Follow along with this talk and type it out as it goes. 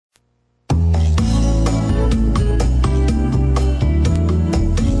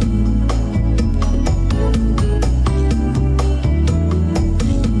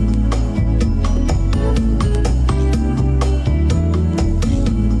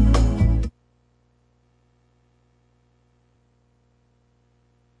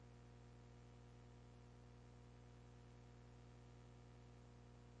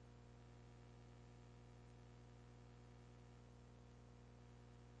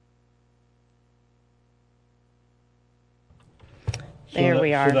There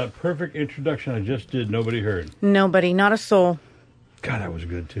we are. So that perfect introduction I just did, nobody heard. Nobody, not a soul. God, that was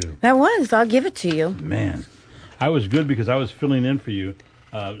good, too. That was. I'll give it to you. Man. I was good because I was filling in for you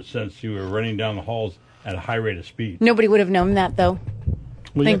since you were running down the halls at a high rate of speed. Nobody would have known that, though.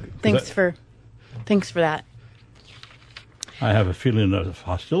 Well, Thanks for that. I have a feeling of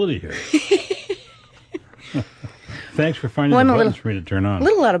hostility here. Thanks for finding the buttons for me to turn on. A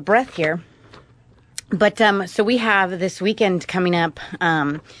little out of breath here. But so we have this weekend coming up,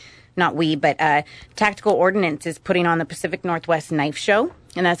 not we, but Tactical Ordnance is putting on the Pacific Northwest Knife Show,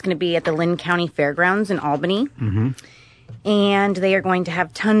 and that's going to be at the Lynn County Fairgrounds in Albany. Mm-hmm. And they are going to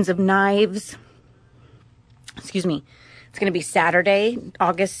have tons of knives. Excuse me. It's going to be Saturday,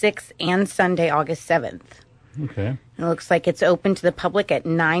 August 6th, and Sunday, August 7th. Okay. It looks like it's open to the public at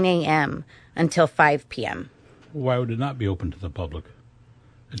 9 a.m. until 5 p.m. Why would it not be open to the public?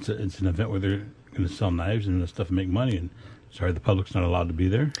 It's an event where they're going to sell knives and stuff and make money, and sorry, the public's not allowed to be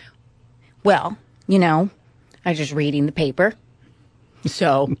there? Well, I was just reading the paper.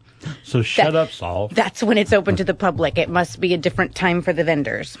 So shut up, Saul. That's when it's open to the public. It must be a different time for the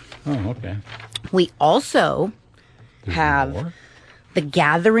vendors. Oh, okay. We also have the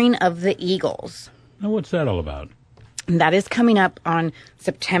Gathering of the Eagles. Now, what's that all about? And that is coming up on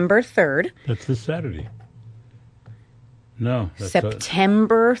September 3rd. That's this Saturday. No. That's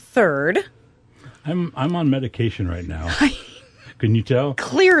September 3rd. I'm on medication right now. Can you tell?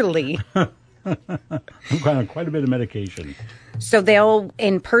 Clearly. I'm on quite a bit of medication. So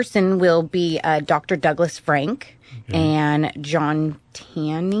in person will be Dr. Douglas Frank and John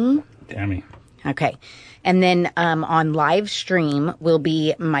Tammy. Okay. And then on live stream will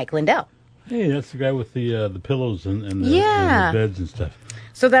be Mike Lindell. Hey, that's the guy with the pillows and the beds and stuff.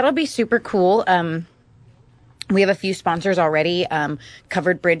 So that'll be super cool. We have a few sponsors already.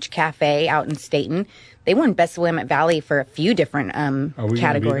 Covered Bridge Cafe out in Staten. They won Best of Willamette Valley for a few different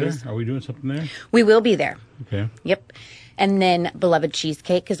categories. Are we doing something there? We will be there. Okay. Yep. And then Beloved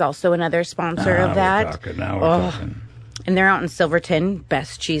Cheesecake is also another sponsor of that. Now we're talking. And they're out in Silverton,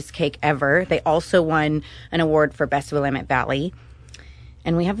 best cheesecake ever. They also won an award for Best of Willamette Valley.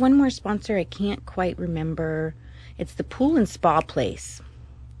 And we have one more sponsor. I can't quite remember. It's the Pool and Spa Place.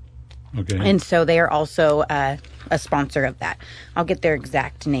 Okay. And so they are also a sponsor of that. I'll get their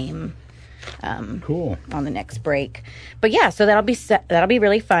exact name. Cool. On the next break. But yeah, so that'll be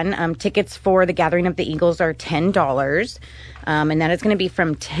really fun. Tickets for the Gathering of the Eagles are $10. And that is going to be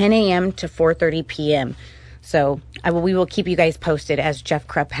from 10 a.m. to 4:30 p.m. So we will keep you guys posted, as Jeff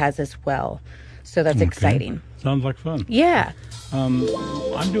Krupp has as well. So that's exciting. Sounds like fun. Yeah.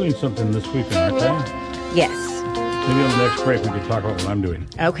 I'm doing something this weekend, aren't I? Yes. Maybe on the next break we can talk about what I'm doing.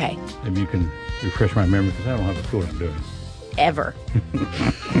 Okay. Maybe you can refresh my memory, because I don't have a clue what I'm doing. Ever.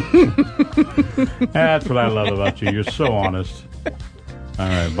 That's what I love about you. You're so honest. All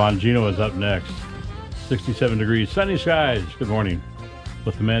right, Bongino is up next. 67 degrees, sunny skies. Good morning.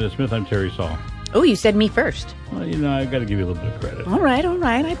 With Amanda Smith, I'm Terry Saul. Oh, you said me first. Well, I've got to give you a little bit of credit. All right.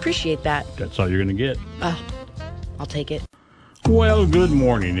 I appreciate that. That's all you're going to get. I'll take it. Well, good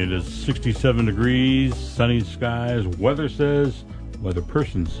morning. It is 67 degrees, sunny skies. Weather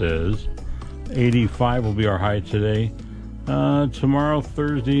person says 85 will be our high today. Tomorrow,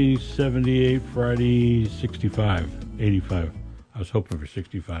 Thursday, 78. Friday, 65. 85. I was hoping for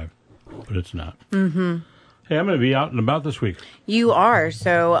 65, but it's not. Mm-hmm. Hey, I'm going to be out and about this week. You are.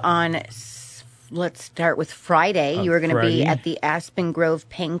 So let's start with Friday. You are going to be at the Aspen Grove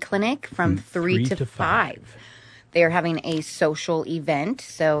Pain Clinic from 3 to 5. They are having a social event.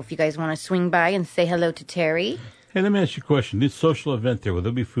 So if you guys want to swing by and say hello to Terry. Hey, let me ask you a question. This social event there, will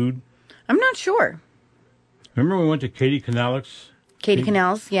there be food? I'm not sure. Remember when we went to Katie Canal's? Katie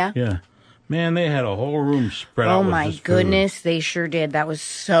Canal's, yeah. Yeah. Man, they had a whole room spread out with Oh, my this goodness. food. They sure did. That was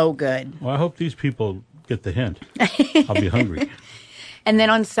so good. Well, I hope these people get the hint. I'll be hungry. And then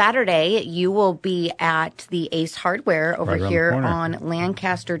on Saturday, you will be at the Ace Hardware over here on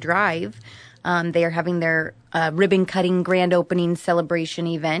Lancaster Drive. They are having their ribbon cutting grand opening celebration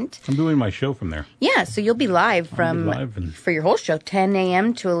event. I'm doing my show from there. Yeah, so you'll be live for your whole show, 10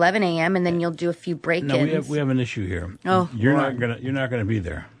 a.m. to 11 a.m., and then you'll do a few break-ins. No, we have an issue here. Oh, you're not gonna be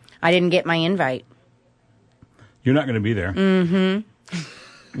there. I didn't get my invite. You're not gonna be there. Mm-hmm.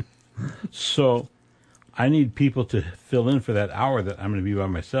 So I need people to fill in for that hour that I'm going to be by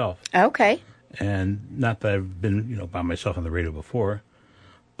myself. Okay. And not that I've been, by myself on the radio before,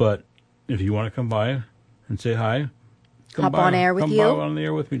 but if you want to come by and say hi, hop on air with you. Come by on the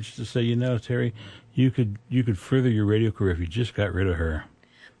air with me just to say, Terry, you could further your radio career if you just got rid of her.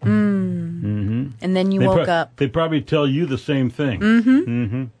 Mm-hmm. And then you woke up. They'd probably tell you the same thing. Mm-hmm.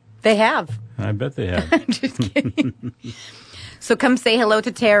 Mm-hmm. They have. I bet they have. I'm just kidding. So come say hello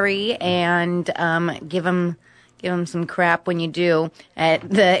to Terry and give him some crap when you do at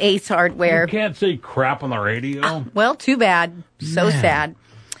the Ace Hardware. You can't say crap on the radio. Well, too bad. So Man. sad.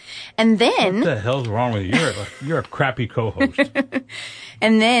 And then What the hell's wrong with you? You're a crappy co-host.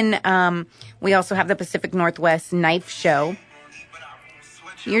 And then we also have the Pacific Northwest Knife Show.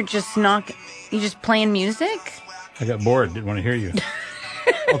 You're just playing music? I got bored. Didn't want to hear you.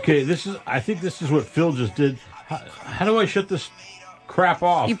 Okay, I think this is what Phil just did. How do I shut this crap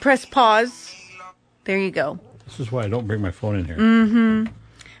off? You press pause. There you go. This is why I don't bring my phone in here.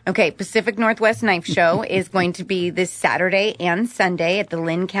 Okay, Pacific Northwest Knife Show is going to be this Saturday and Sunday at the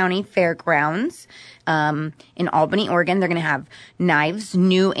Lynn County Fairgrounds in Albany, Oregon. They're going to have knives,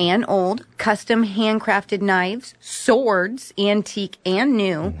 new and old, custom handcrafted knives, swords, antique and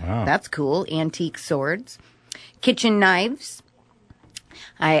new. Wow. That's cool, antique swords. Kitchen knives.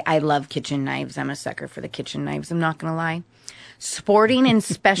 I love kitchen knives. I'm a sucker for the kitchen knives, I'm not going to lie. Sporting and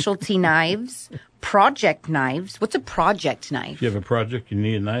specialty knives. Project knives. What's a project knife? If you have a project, you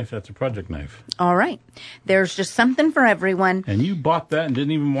need a knife, that's a project knife. All right. There's just something for everyone. And you bought that and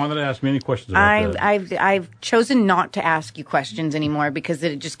didn't even want to ask me any questions about that. I've chosen not to ask you questions anymore because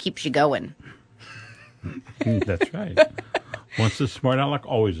it just keeps you going. That's right. Once a smart aleck,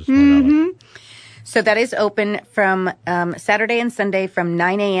 always a smart aleck. So that is open from Saturday and Sunday from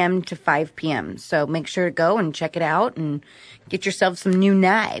 9 a.m. to 5 p.m. So make sure to go and check it out and get yourself some new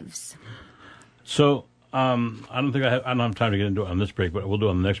knives. So I don't have time to get into it on this break, but we'll do it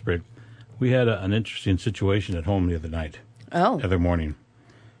on the next break. We had an interesting situation at home the other night. Oh. The other morning.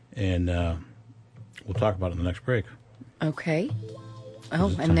 And we'll talk about it in the next break. Okay.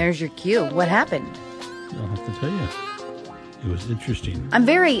 Oh, and there's your cue. What happened? I'll have to tell you. It was interesting. I'm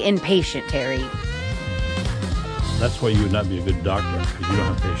very impatient, Terry. That's why you would not be a good doctor, because you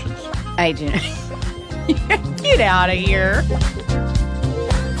don't have patience. I do. Get out of here.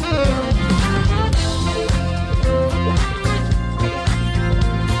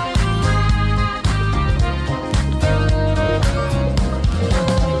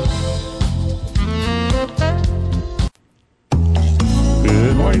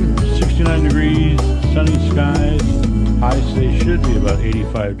 Good morning. 69 degrees, sunny skies. Highs today should be about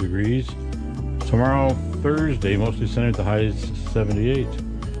 85 degrees. Tomorrow, Thursday, mostly sunny with the highs 78.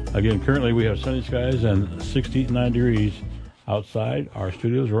 Again, currently we have sunny skies and 69 degrees outside our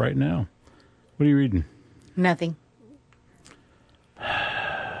studios right now. What are you reading? Nothing.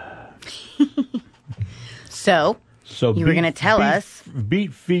 So you were going to tell us.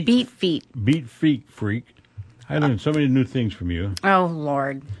 Beat feet. Beat feet, freak. I learned so many new things from you. Oh,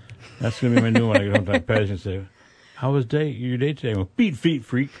 Lord. That's going to be my new one. I get home to my page and say, how was your day today? Well, beat feet,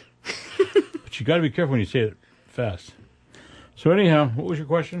 freak. But you got to be careful when you say it fast. So anyhow, what was your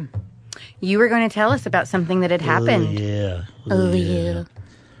question? You were going to tell us about something that had happened. Oh, yeah.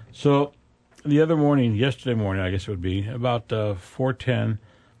 So the other morning, yesterday morning, I guess it would be, about 4:10,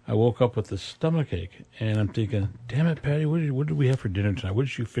 I woke up with a stomach ache. And I'm thinking, damn it, Patty, what did we have for dinner tonight? What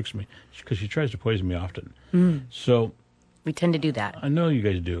did you fix me? Because she tries to poison me often. So we tend to do that. I know you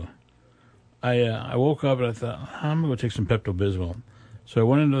guys do. I woke up and I thought, I'm going to go take some Pepto-Bismol. So I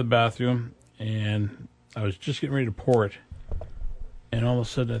went into the bathroom and I was just getting ready to pour it. And all of a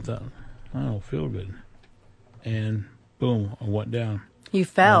sudden I thought, I don't feel good. And boom, I went down. You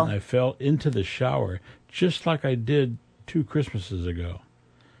fell. And I fell into the shower just like I did 2 Christmases ago.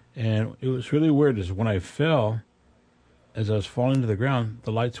 And it was really weird is when I fell, as I was falling to the ground,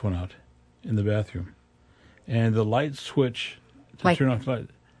 the lights went out in the bathroom. And the light switch to turn off the light,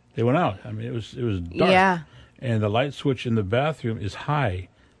 they went out. I mean, it was dark. Yeah. And the light switch in the bathroom is high,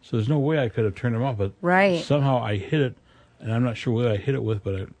 so there's no way I could have turned them off. But somehow I hit it, and I'm not sure what I hit it with,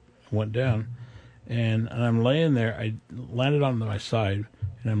 but it went down. And I'm laying there. I landed on my side,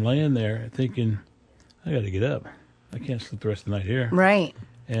 and I'm laying there thinking, I got to get up. I can't sleep the rest of the night here. Right.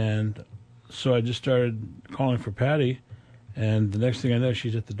 And so I just started calling for Patty, and the next thing I know,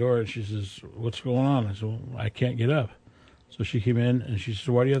 she's at the door, and she says, what's going on? I said, well, I can't get up. So she came in, and she said,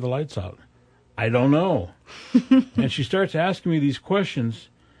 why do you have the lights out? I don't know. And she starts asking me these questions,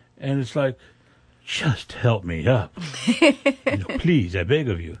 and it's like, just help me up. Please, I beg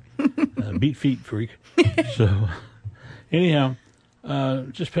of you. Beat feet, freak. So anyhow,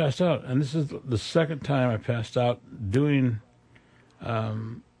 just passed out. And this is the second time I passed out doing...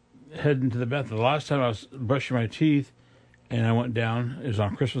 heading to the bathroom. The last time I was brushing my teeth and I went down, it was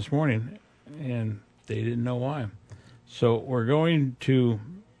on Christmas morning, and they didn't know why. So we're going to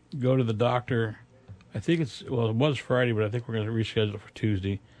go to the doctor. I think it was Friday, but I think we're going to reschedule it for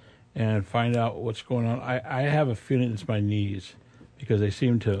Tuesday and find out what's going on. I have a feeling it's my knees because they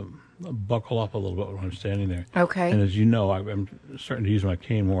seem to buckle up a little bit when I'm standing there. Okay. And as you know, I'm starting to use my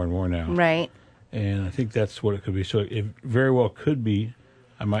cane more and more now. Right. And I think that's what it could be. So it very well could be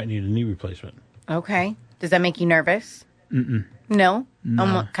I might need a knee replacement. Okay. Does that make you nervous? Mm-mm. No?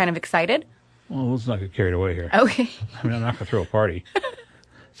 I'm kind of excited? Well, let's not get carried away here. Okay. I mean, I'm not going to throw a party.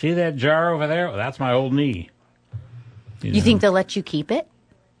 See that jar over there? Well, that's my old knee. You think they'll let you keep it?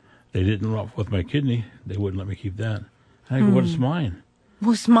 They didn't with my kidney. They wouldn't let me keep that. I go, well, it's mine.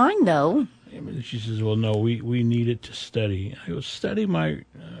 Well, it's mine, though. And she says, well, no, we need it to study. I go, study my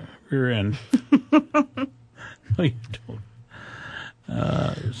rear end. No, you don't.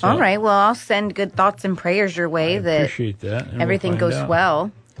 So All right. Well, I'll send good thoughts and prayers your way that appreciate that. And everything we'll goes find out.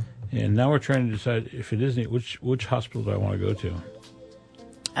 well. And now we're trying to decide if it isn't, which hospital do I want to go to?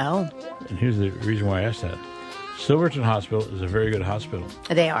 Oh, And here's the reason why I asked that. Silverton Hospital is a very good hospital,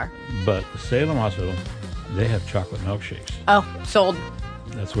 they are. but the Salem Hospital, they have chocolate milkshakes. Oh, sold.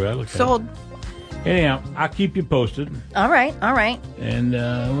 That's the way I look at Sold. it. Anyhow, I'll keep you posted, All right. All right. and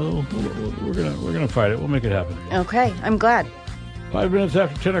we're gonna fight it. We'll make it happen. Okay. I'm glad. 5 minutes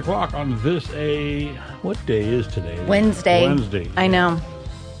after 10 o'clock on this what day is today? Wednesday. Wednesday. I know.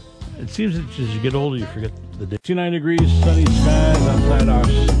 It seems that as you get older, you forget the day. 69 degrees, sunny skies outside our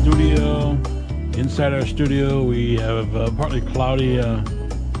studio. Inside our studio, we have partly cloudy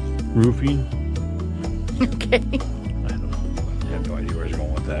roofing. Okay. I have no idea where he's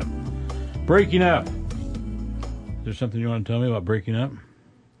going with that. Breaking up. Is there something you want to tell me about breaking up?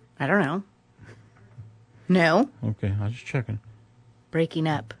 I don't know. No. Okay, I was just checking. Breaking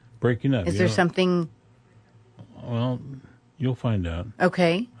up. Breaking up. Is there something? Well, you'll find out.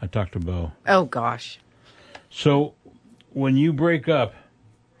 Okay. I talked to Bo. Oh, gosh. So, when you break up,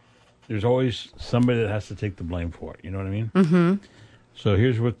 there's always somebody that has to take the blame for it. You know what I mean? Mm-hmm. So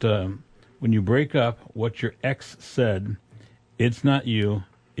here's what, when you break up, what your ex said, it's not you,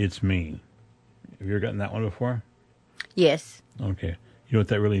 it's me. Have you ever gotten that one before? Yes. Okay. You know what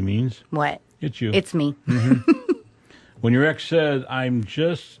that really means? What? It's you. It's me. When your ex said, I'm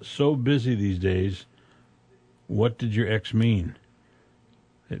just so busy these days, what did your ex mean?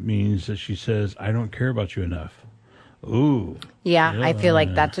 It means that she says, I don't care about you enough. Ooh. Yeah, I feel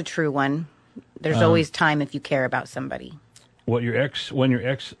like that's a true one. There's always time if you care about somebody. When your ex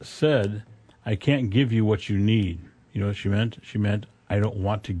said, I can't give you what you need, you know what she meant? She meant, I don't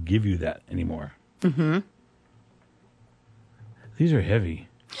want to give you that anymore. Mm-hmm. These are heavy.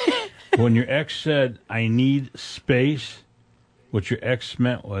 When your ex said, I need space, what your ex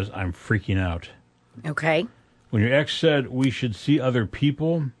meant was, I'm freaking out. Okay. When your ex said, we should see other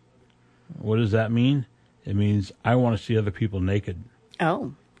people, what does that mean? It means, I want to see other people naked.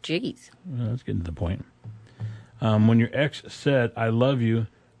 Oh, geez. Well, that's getting to the point. When your ex said, I love you,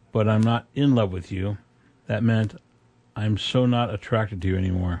 but I'm not in love with you, that meant, I'm so not attracted to you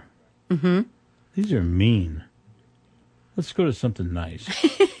anymore. Mm-hmm. These are mean. Let's go to something nice.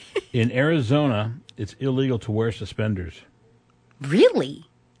 In Arizona, it's illegal to wear suspenders. Really?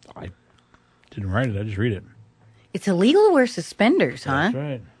 I didn't write it. I just read it. It's illegal to wear suspenders, huh? That's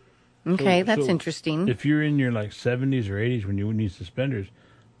right. Okay, So- that's so interesting. If you're in your 70s or 80s when you would need suspenders,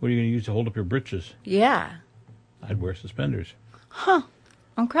 what are you going to use to hold up your britches? Yeah. I'd wear suspenders. Okay.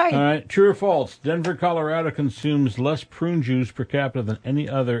 All right, true or false? Denver, Colorado consumes less prune juice per capita than any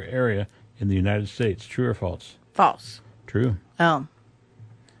other area in the United States. True or false? False. True. Oh.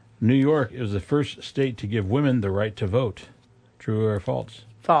 New York is the first state to give women the right to vote. True or false?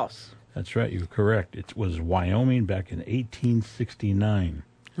 False. That's right, you're correct. It was Wyoming back in 1869.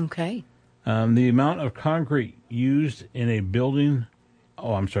 Okay. The amount of concrete used in a building,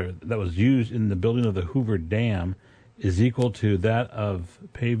 that was used in the building of the Hoover Dam is equal to that of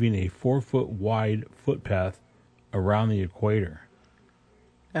paving a 4-foot wide footpath around the equator.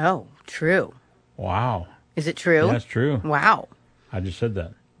 Oh, true. Wow. Is it true? That's true. Wow. I just said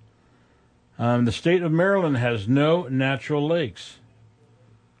that. The state of Maryland has no natural lakes.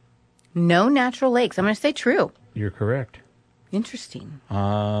 No natural lakes. I'm going to say true. You're correct. Interesting.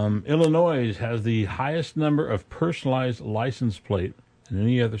 Illinois has the highest number of personalized license plate than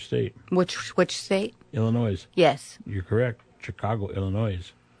any other state. Which state? Illinois. Yes. You're correct. Chicago,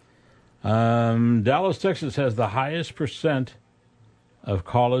 Illinois. Dallas, Texas has the highest percent of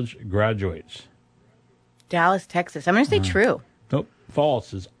college graduates. Dallas, Texas. I'm going to say true. Nope.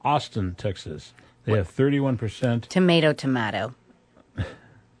 False is Austin, Texas. They have 31%. Tomato.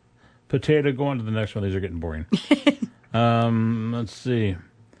 Potato. Go on to the next one. These are getting boring. Let's see.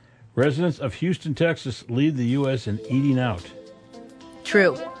 Residents of Houston, Texas lead the U.S. in eating out.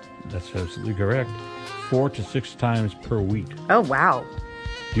 True. That's absolutely correct. 4 to 6 times per week. Oh, wow.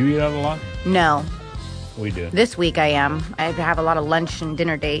 Do you eat out a lot? No. We do. This week I am. I have a lot of lunch and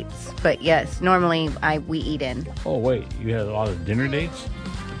dinner dates. But yes, normally we eat in. Oh, wait. You had a lot of dinner dates?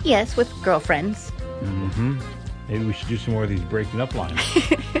 Yes, with girlfriends. Mm-hmm. Maybe we should do some more of these breaking up lines.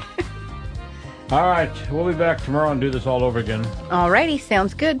 All right. We'll be back tomorrow and do this all over again. Alrighty,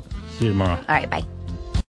 sounds good. See you tomorrow. All right, bye.